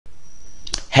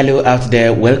Hello out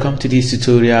there, welcome to this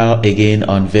tutorial again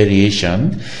on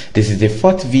variation. This is the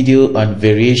fourth video on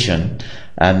variation,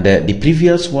 and the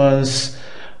previous ones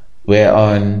were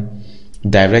on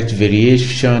direct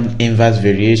variation, inverse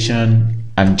variation,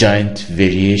 and joint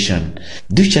variation.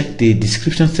 Do check the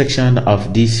description section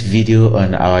of this video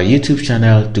on our YouTube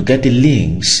channel to get the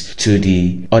links to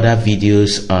the other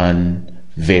videos on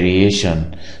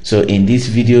variation. So in this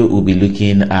video we'll be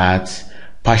looking at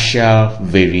partial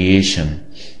variation.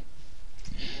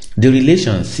 The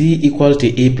relation C equal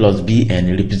to A plus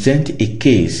Bn represents a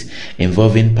case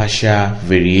involving partial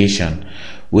variation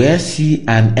where C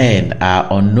and N are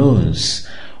unknowns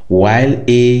while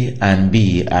A and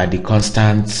B are the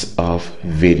constants of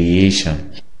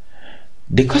variation.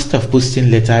 The cost of posting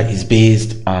letter is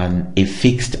based on a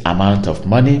fixed amount of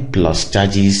money plus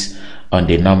charges on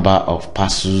the number of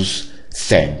parcels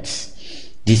sent.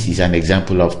 This is an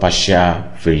example of partial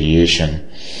variation.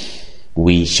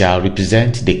 We shall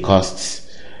represent the costs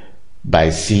by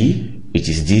C, which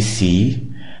is this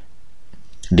C,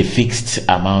 the fixed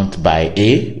amount by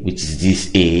A, which is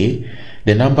this A,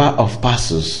 the number of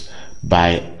parcels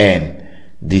by N,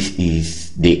 this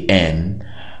is the N,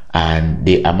 and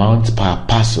the amount per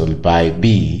parcel by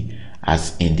B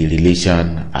as in the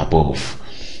relation above.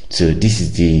 So this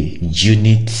is the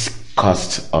unit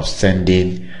cost of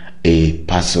sending a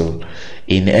parcel.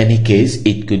 In any case,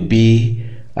 it could be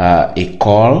a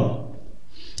call,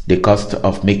 the cost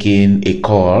of making a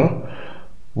call,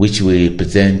 which will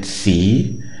represent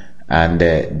C, and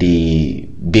the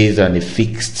based on a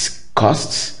fixed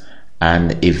cost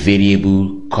and a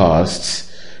variable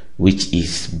cost, which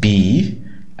is B,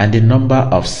 and the number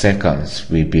of seconds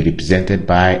will be represented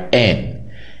by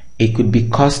N. It could be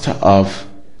cost of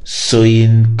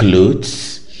sewing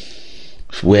clothes,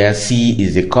 where C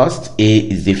is the cost, A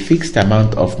is the fixed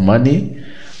amount of money,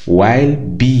 while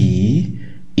B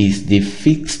is the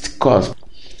fixed cost,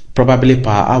 probably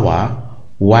per hour,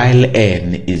 while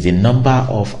N is the number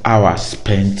of hours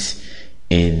spent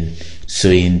in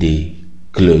sewing the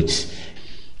clothes.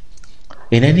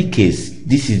 In any case,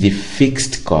 this is the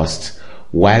fixed cost,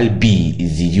 while B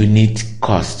is the unit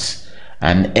cost,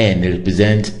 and N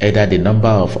represents either the number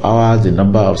of hours, the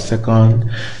number of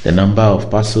seconds, the number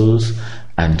of parcels,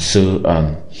 and so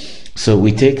on. So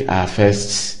we take our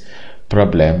first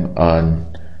problem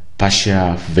on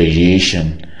partial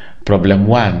variation. Problem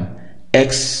 1,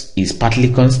 x is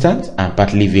partly constant and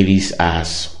partly varies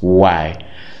as y.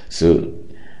 So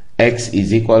x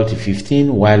is equal to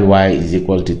 15 while y is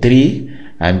equal to 3,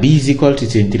 and b is equal to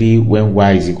 23 when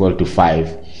y is equal to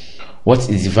 5. What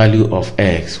is the value of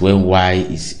x when y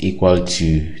is equal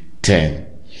to 10?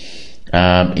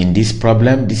 In this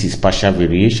problem, this is partial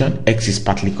variation. X is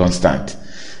partly constant,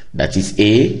 that is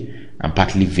a, and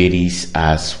partly varies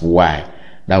as y.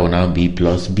 That will now be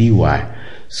plus by.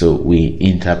 So we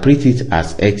interpret it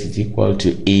as x is equal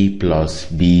to a plus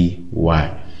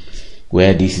by,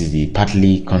 where this is the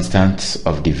partly constant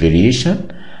of the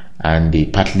variation and the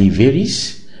partly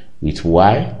varies with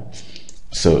y.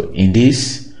 So in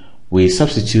this, we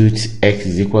substitute x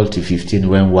is equal to 15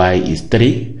 when y is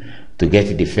 3 to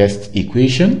get the first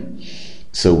equation.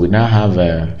 So we now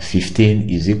have 15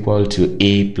 is equal to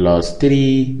a plus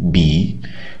 3b.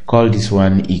 Call this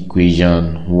one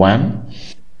equation 1.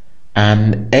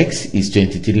 And x is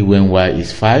 23 when y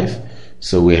is 5.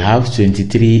 So we have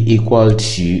 23 equal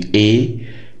to a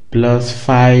plus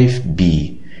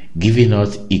 5b, giving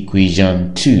us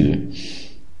equation 2.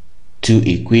 Two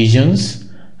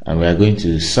equations, and we are going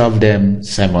to solve them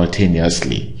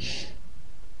simultaneously.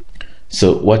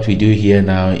 So what we do here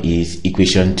now is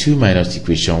equation 2 minus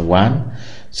equation 1,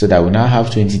 so that we now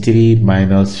have 23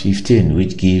 minus 15,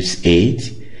 which gives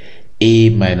 8. A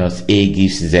minus a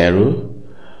gives 0.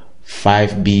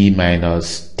 5b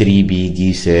minus 3b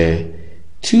gives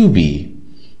 2b.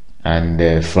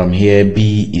 And from here,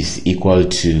 b is equal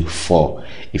to 4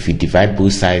 if we divide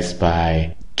both sides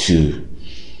by 2.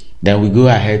 Then we go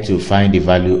ahead to find the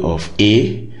value of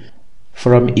a.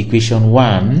 From equation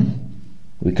 1,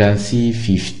 we can see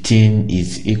 15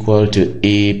 is equal to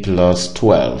a plus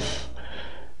 12.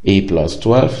 A plus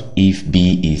 12 if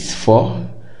b is 4.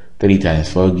 3 times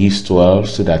 4 gives 12,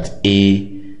 so that a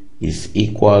is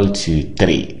equal to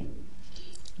 3.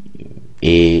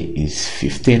 A is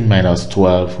 15 minus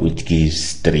 12, which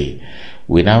gives 3.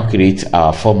 We now create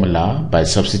our formula by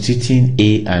substituting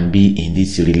a and b in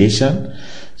this relation.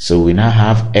 So we now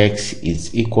have x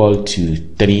is equal to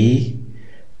 3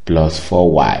 plus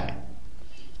 4y.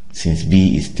 Since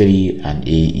b is 3 and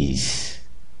a is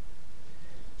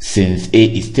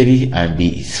 3 and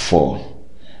b is 4.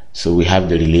 So we have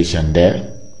the relation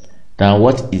there. Now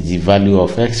what is the value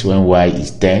of x when y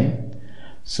is 10?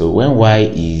 So when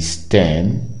y is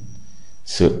 10,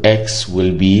 so x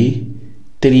will be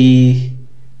 3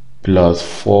 plus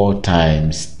 4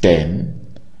 times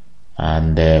 10,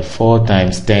 and 4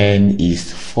 times 10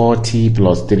 is 40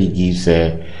 plus 3 gives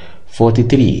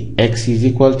 43. X is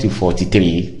equal to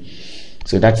 43.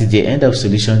 So that is the end of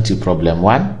solution to problem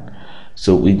 1.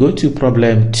 So we go to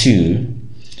problem 2.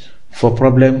 For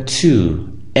problem 2,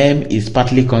 m is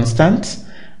partly constant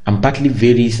and partly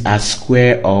varies as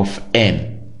square of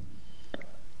n.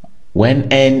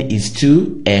 When n is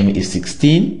 2, m is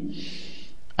 16,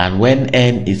 and when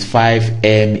n is 5,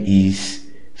 m is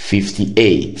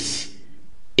 58.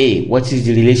 A. What is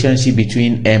the relationship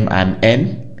between m and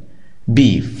n?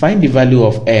 B. Find the value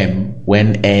of m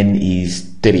when n is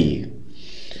 3.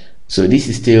 So this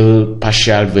is still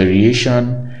partial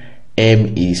variation.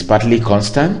 M is partly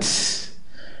constant.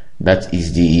 That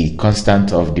is the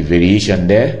constant of the variation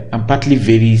there, and partly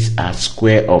varies as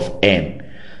square of n.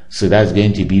 So that's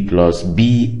going to be plus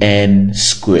bn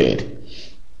squared.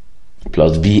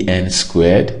 Plus bn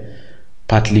squared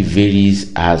partly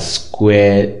varies as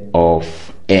square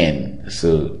of n.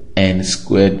 So n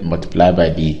squared multiplied by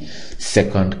the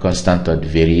second constant of the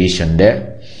variation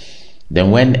there. Then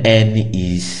when n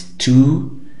is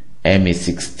 2, m is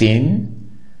 16.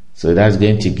 So that's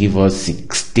going to give us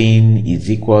 16 is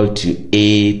equal to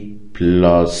a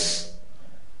plus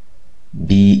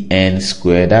bn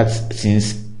squared. That's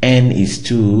since n is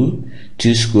 2,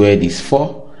 2 squared is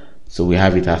 4. So we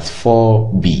have it as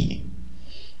 4b.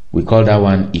 We call that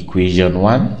one equation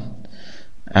 1.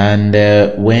 And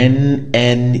when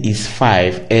n is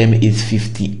 5, m is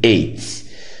 58.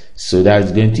 So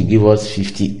that's going to give us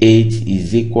 58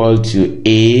 is equal to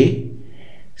a.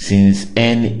 Since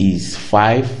n is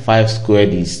 5, 5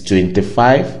 squared is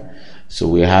 25. So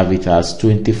we have it as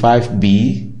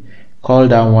 25b. Call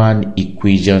that one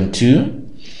equation 2.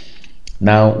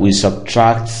 Now we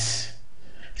subtract.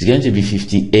 It's going to be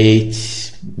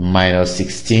 58 minus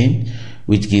 16,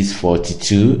 which gives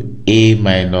 42. A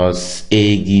minus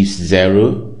a gives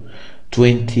 0.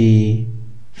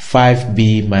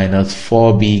 25b minus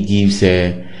 4b gives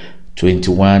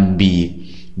 21b.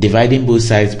 Dividing both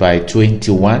sides by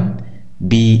 21,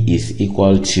 b is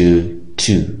equal to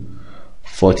 2.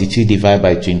 42 divided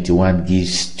by 21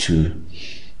 gives 2.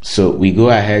 So we go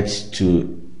ahead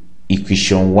to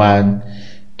equation 1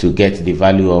 to get the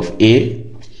value of a.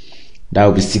 That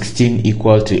will be 16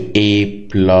 equal to a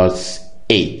plus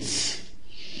 8.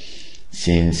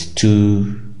 Since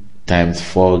 2 times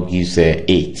 4 gives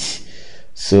 8.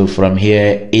 So from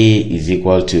here, a is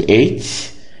equal to 8.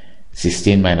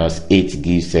 16 minus 8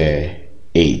 gives 8.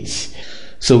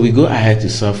 So we go ahead to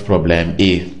solve problem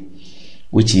A,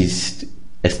 which is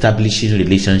establishing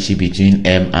relationship between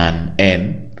m and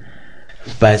n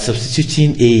by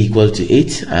substituting a equal to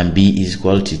 8 and b is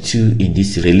equal to 2 in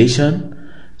this relation.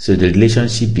 So the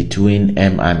relationship between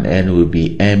m and n will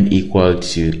be m equal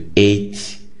to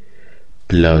 8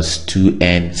 plus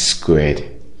 2n squared.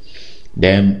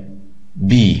 Then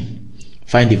b,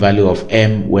 find the value of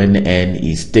m when n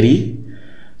is 3.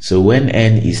 So when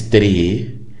n is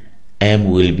 3,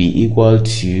 m will be equal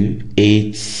to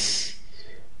 8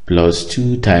 plus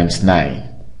 2 times 9.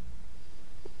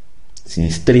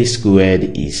 Since 3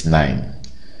 squared is 9.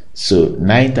 So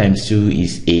 9 times 2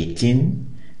 is 18.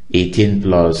 18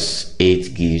 plus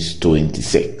 8 gives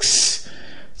 26.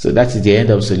 So that is the end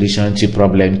of solution to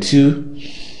problem 2.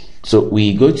 So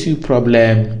we go to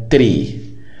problem 3.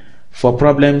 For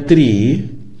problem 3,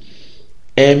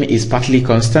 m is partly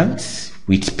constant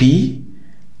with p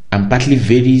and partly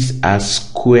varies as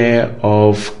square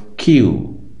of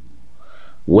q.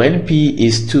 When p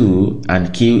is 2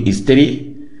 and q is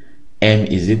 3, m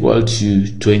is equal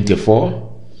to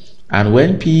 24. And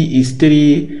when p is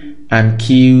 3 and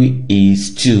q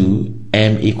is 2,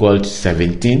 m equal to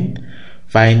 17.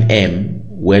 Find m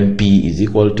when p is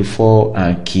equal to 4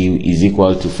 and q is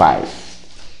equal to 5.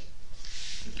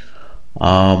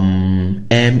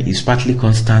 M is partly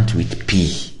constant with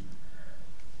p.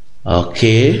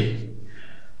 Okay,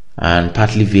 and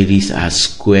partly varies as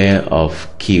square of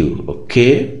q.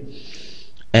 Okay,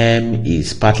 m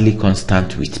is partly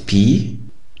constant with p,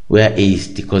 where a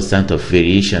is the constant of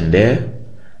variation there,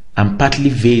 and partly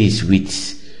varies with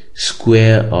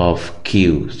square of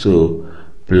q, so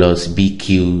plus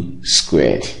bq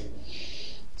squared.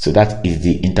 So that is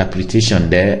the interpretation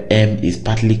there. M is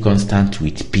partly constant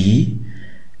with p.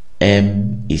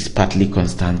 M is partly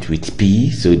constant with p,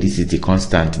 so this is the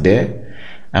constant there,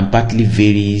 and partly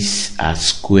varies as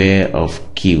square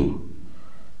of q.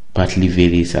 Partly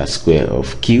varies as square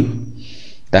of q.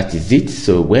 That is it.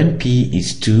 So when P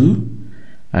is 2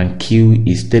 and Q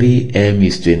is 3, M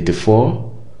is 24.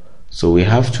 So we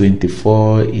have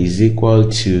 24 is equal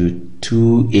to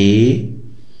 2A,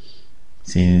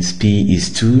 since P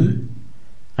is 2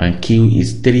 and Q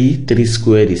is 3. 3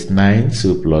 squared is 9,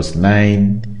 so plus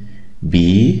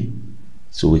 9B.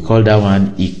 So we call that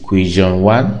one equation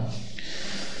 1.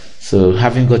 So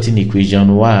having gotten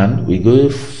equation 1, we go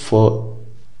for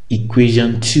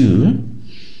equation 2.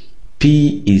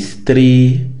 P is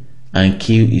 3 and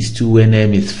Q is 2 when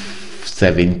M is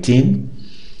 17.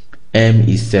 M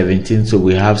is 17, so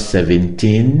we have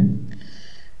 17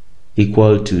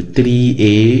 equal to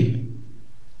 3A.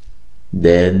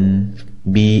 Then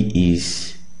B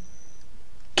is,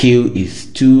 Q is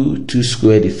 2. 2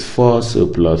 squared is 4, so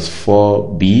plus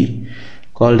 4B.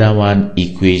 Call that one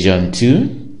equation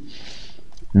 2.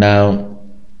 Now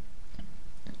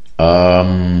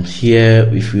here,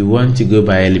 if we want to go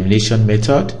by elimination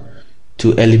method,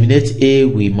 to eliminate A,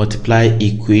 we multiply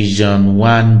equation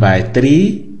 1 by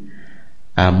 3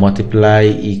 and multiply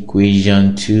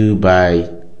equation 2 by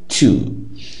 2.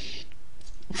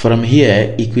 From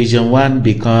here, equation 1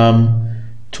 become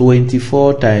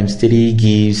 24 times 3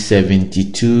 gives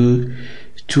 72,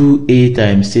 2A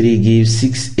times 3 gives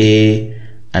 6A,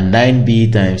 and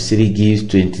 9B times 3 gives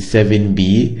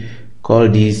 27B. Call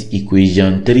this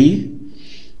equation 3.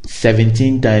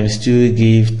 17 times 2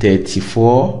 gives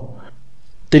 34.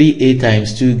 3A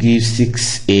times 2 gives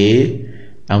 6A,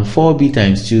 and 4B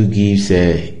times 2 gives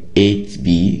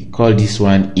 8B. Call this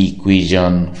one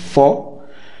equation 4.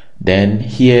 Then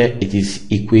here it is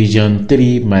equation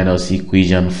 3 minus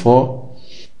equation 4.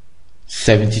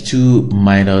 72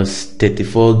 minus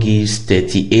 34 gives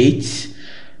 38.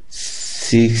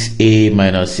 6A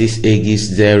minus 6A gives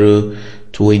 0.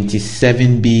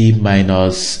 27B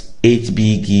minus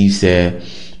 8B gives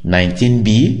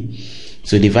 19B.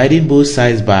 So dividing both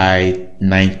sides by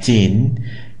 19,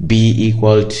 B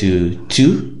equal to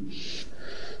 2.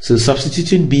 So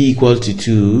substituting B equal to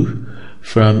 2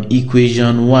 from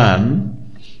equation 1,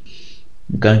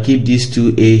 you can keep this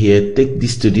 2A here, take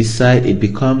this to this side, it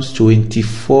becomes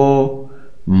 24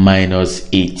 minus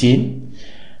 18.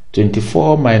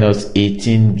 24 minus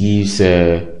 18 gives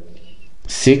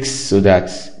 6, so that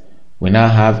we now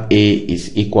have A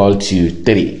is equal to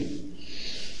 3.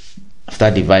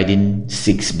 After dividing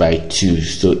 6 by 2,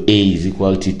 so A is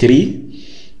equal to 3.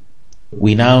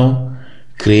 We now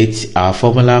create our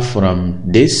formula from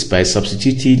this by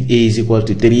substituting A is equal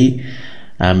to 3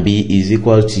 and B is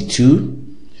equal to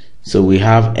 2. So we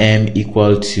have M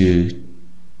equal to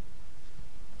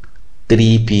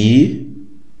 3P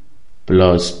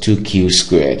plus 2Q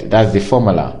squared. That's the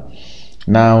formula.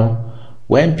 Now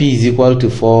when P is equal to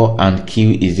 4 and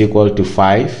Q is equal to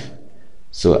 5,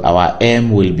 so our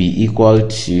M will be equal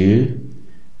to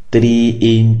 3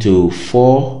 into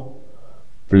 4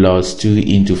 plus 2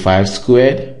 into 5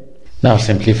 squared. Now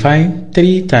simplifying,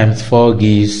 3 times 4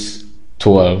 gives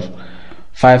 12.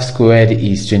 5 squared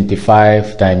is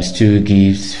 25 times 2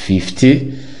 gives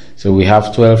 50. So we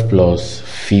have 12 plus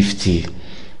 50,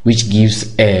 which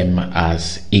gives M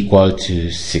as equal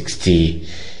to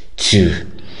 62.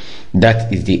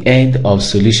 That is the end of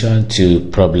solution to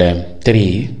problem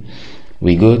 3.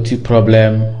 We go to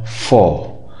problem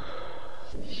 4.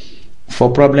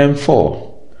 For problem 4,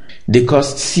 the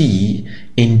cost C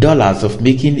in dollars of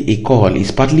making a call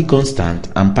is partly constant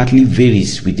and partly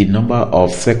varies with the number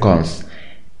of seconds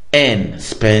N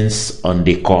spends on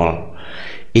the call.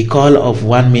 A call of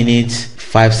 1 minute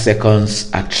 5 seconds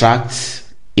attracts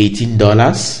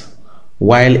 $18,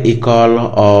 while a call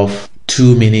of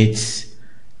 2 minutes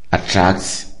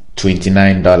attracts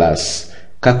 $29.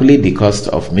 Calculate the cost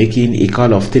of making a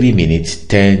call of 3 minutes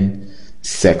 10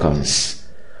 seconds.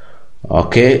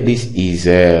 Okay, this is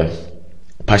a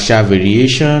partial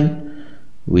variation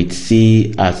with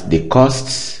C as the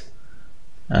costs,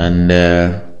 and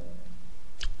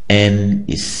N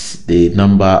is the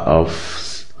number of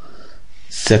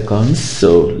seconds.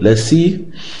 So let's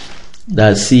see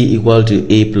that C equal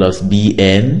to A plus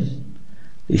BN.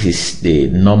 This is the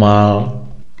normal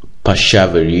partial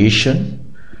variation.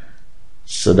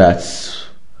 So that's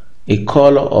a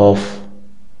call of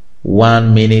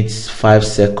 1 minute 5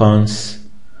 seconds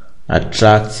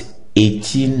attracts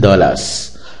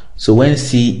 $18. So when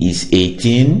C is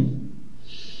 18,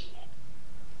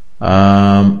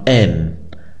 N,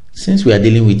 since we are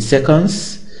dealing with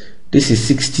seconds, this is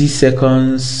 60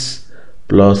 seconds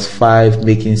plus 5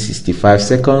 making 65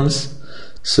 seconds.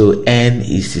 So N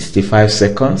is 65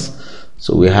 seconds.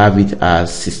 So we have it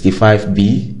as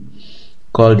 65B.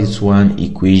 Call this one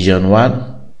equation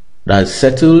 1. That's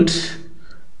settled.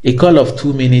 A call of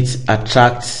 2 minutes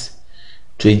attracts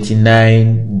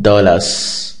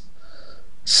 $29.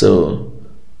 So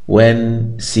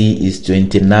when C is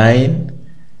 29,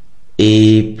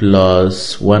 A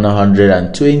plus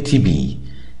 120B,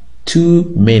 2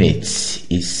 minutes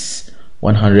is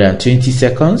 120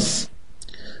 seconds.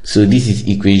 So this is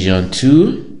equation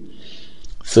 2.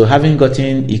 So having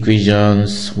gotten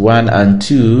equations 1 and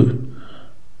 2,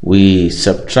 we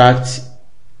subtract.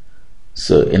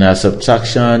 So in our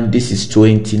subtraction, this is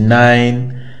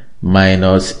 29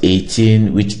 minus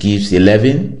 18, which gives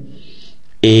 11.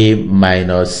 A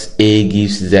minus A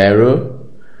gives 0.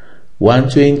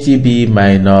 120B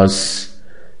minus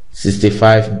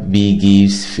 65B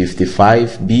gives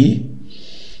 55B.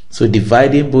 So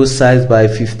dividing both sides by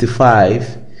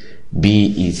 55,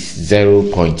 B is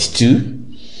 0.2.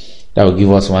 That will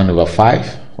give us 1 over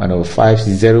 5. 1 over 5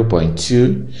 is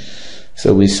 0.2.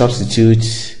 So we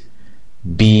substitute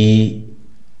B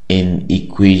in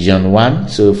equation 1.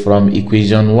 So from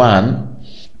equation 1,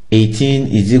 18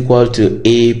 is equal to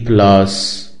A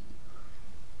plus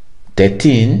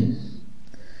 13.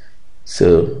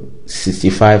 So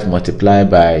 65 multiplied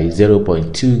by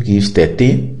 0.2 gives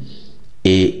 13.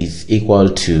 A is equal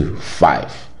to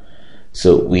 5.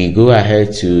 So we go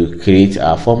ahead to create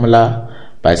our formula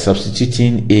by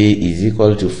substituting A is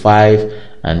equal to 5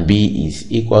 and B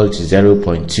is equal to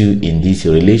 0.2 in this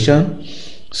relation.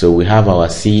 So we have our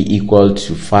C equal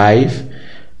to 5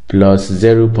 plus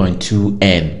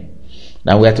 0.2n.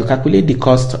 Now we have to calculate the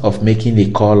cost of making a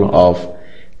call of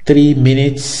 3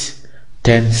 minutes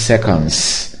 10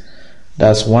 seconds.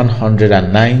 That's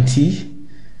 190.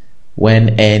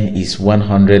 When n is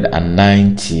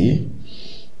 190,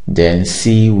 then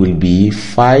C will be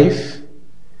 5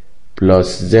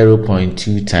 plus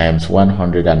 0.2 times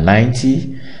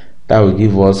 190. That will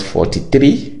give us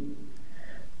 43.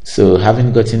 So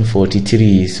having gotten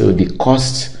 43, so the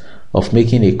cost of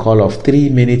making a call of 3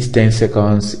 minutes 10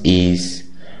 seconds is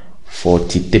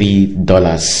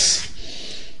 $43.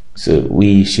 So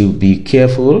we should be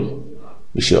careful.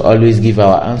 We should always give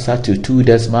our answer to 2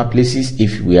 decimal places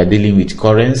if we are dealing with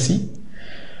currency.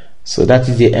 So that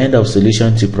is the end of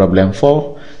solution to problem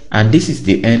 4, and this is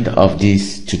the end of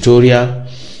this tutorial.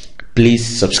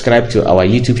 Please subscribe to our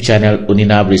YouTube channel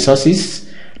Uninab Resources,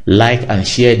 like and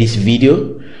share this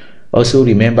video. Also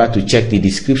remember to check the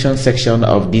description section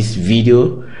of this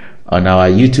video on our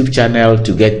YouTube channel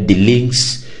to get the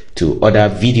links to other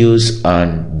videos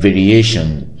on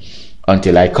variation.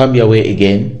 Until I come your way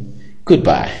again,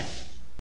 goodbye.